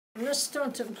Yn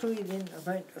ystod y flwyddyn,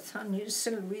 roedd o'n i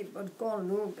sylwi bod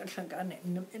golwg y llygad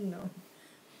yn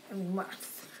wath.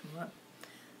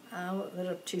 A oedd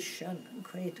yr optician yn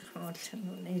gweud allan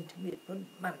nhw'n neud i fi bod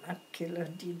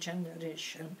macular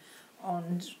degeneration,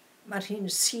 ond mae'r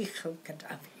hyn sych oedd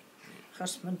gyda fi.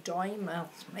 Achos mae doi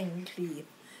math mae'n glir,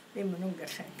 ddim yn nhw'n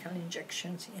gallu cael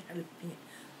injections i helpu,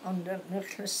 ond yn y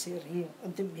chlysur i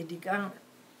oedd ddim wedi gael.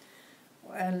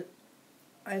 Wel,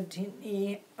 wedyn ni,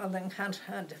 oedd yng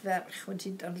ngharchad ferch wedi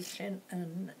darllen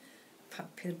yn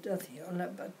papur dyddiol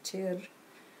about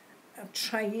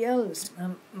trials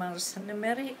mas yn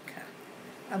America,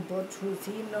 a bod rhyw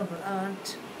ddyn o'r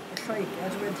wlad y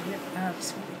llygad wedi mynd mas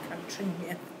wedi cael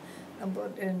triniaeth, a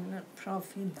bod yn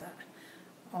profi dda.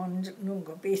 Ond nhw'n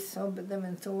gobeithio byddem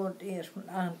yn ddod i'r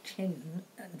wlad hyn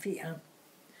yn fuan.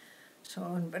 So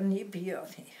yn bynnu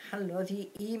biodd hi, halodd hi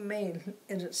e-mail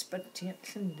i'r ysbyty yn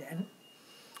Llundain,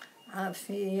 a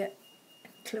fe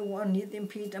clywon ni ddim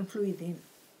byd am blwyddyn.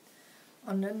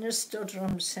 Ond yn ystod yr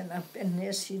amser na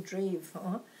bennes i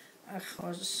dreifo,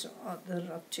 achos oedd yr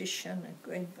optician yn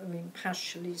gweud bod fi'n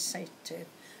partially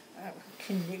sighted, a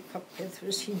cynnig popeth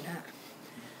fys hynna.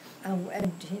 A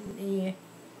wedyn ni,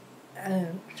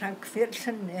 Rhagfyr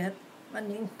Llynedd, mae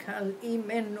ni'n cael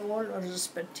e-mail nôl o'r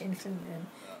ysbyty'n Llundain.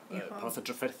 Fath o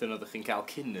drafferthyn oeddech chi'n cael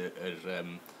cyn y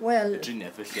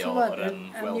driniaeth felly o ran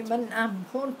weld? Wel, ni'n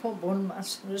nabod pobl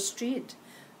mas yn y stryd,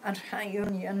 a rhai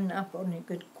o'n i yn nabod ni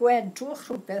gwyd gwedwch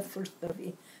rhywbeth wrtho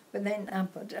fi, byddai'n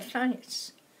nabod y llais.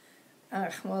 A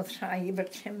chmodd rhai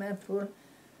felly meddwl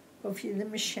bod fi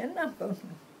ddim eisiau nabod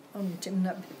nhw, ond dim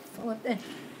na beth fod e.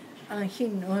 A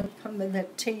hyn oedd pan bydde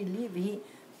teulu fi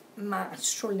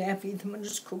mas rhywle fi ddim yn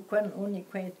ysgwyd gwenw, ni'n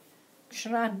gweud,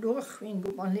 siaradwch, fi'n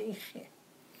gwybod le i chi.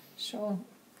 So,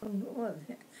 hwnnw oedd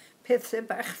e. Pethau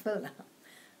bach fel yna.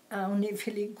 A o'n i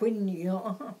ffili gwynio,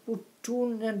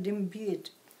 bwtwn yn dim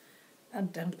byd. A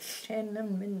darllen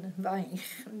yn mynd yn faich,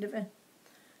 ynddo fe.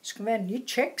 Sgwennu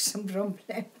checs yn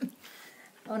broblem.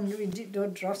 Ond dwi wedi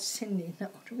dod dros hynny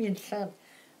nawr. Fi'n lladd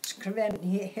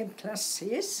sgrifennu heb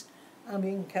glasses, a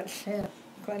fi'n gallu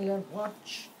gweld yr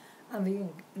watch, a fi'n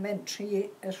medru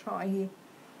rhoi,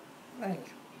 wel,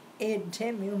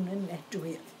 edau mewn yn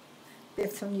nedwydd.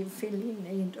 Beth o'n i'n ffili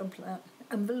wneud o blaen,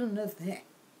 am flynydde.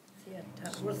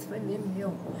 Wrth fe ddim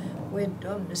mewn,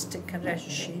 wedodd Mr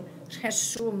Caresci,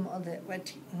 rheswm oedd e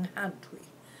wedi nghadwy.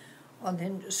 Oedd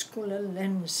e'n ysgol y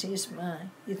lenses yma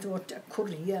i ddod â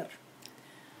cwrier.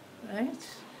 Right?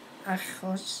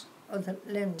 Achos oedd y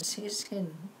lenses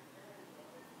hyn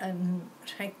yn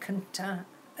rhai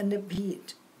cyntaf yn y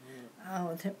byd. A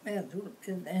oedd e'n meddwl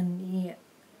bydden ni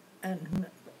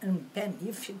yn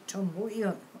benefit o mwy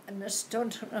o'n. Yn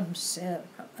ystod yr amser,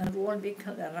 ar ôl fi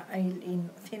cael yr ail un,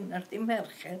 oedd hyn ar ddim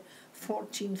Mercher,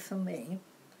 14th o May,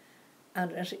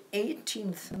 ar yr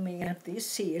 18th o May ar ddi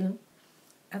Sul,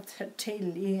 a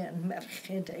teulu yn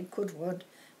merched a'i gwrwod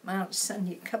mas a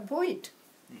ni cybwyd.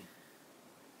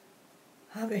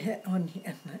 A fe o'n i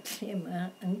yn y lle yma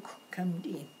yn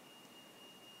Cwcamdyn.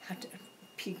 Had y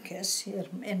piges i'r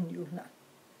menu na.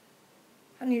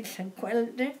 A ni'n lle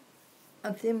gweld e,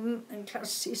 a ddim yn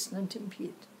clasys na dim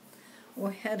byd.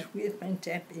 Oherwydd mae'n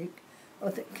debyg,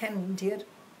 oedd y cefndir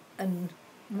yn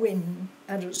wyn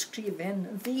ar ysgrifen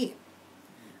ddi.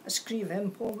 Ysgrifen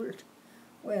bold.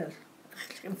 Wel,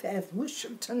 feddwl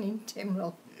sydd ni'n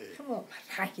teimlo. Mae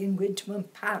rhai yn gweud mewn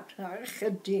para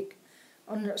ychydig,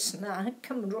 ond os na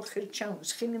cymrwch i'r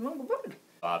siawns, chi ddim yn gwybod.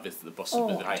 A fydd y bosib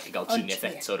bydd rhaid chi gael triniaeth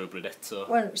eto rhywbryd eto?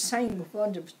 Wel, sa'n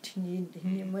gwybod y beth ni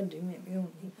ddim wedi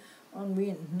mewn i. Ond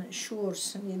fi'n siŵr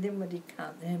sy'n ni ddim wedi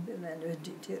cael e, byddai'n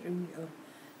wedi dirywio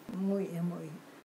mwy a mwy.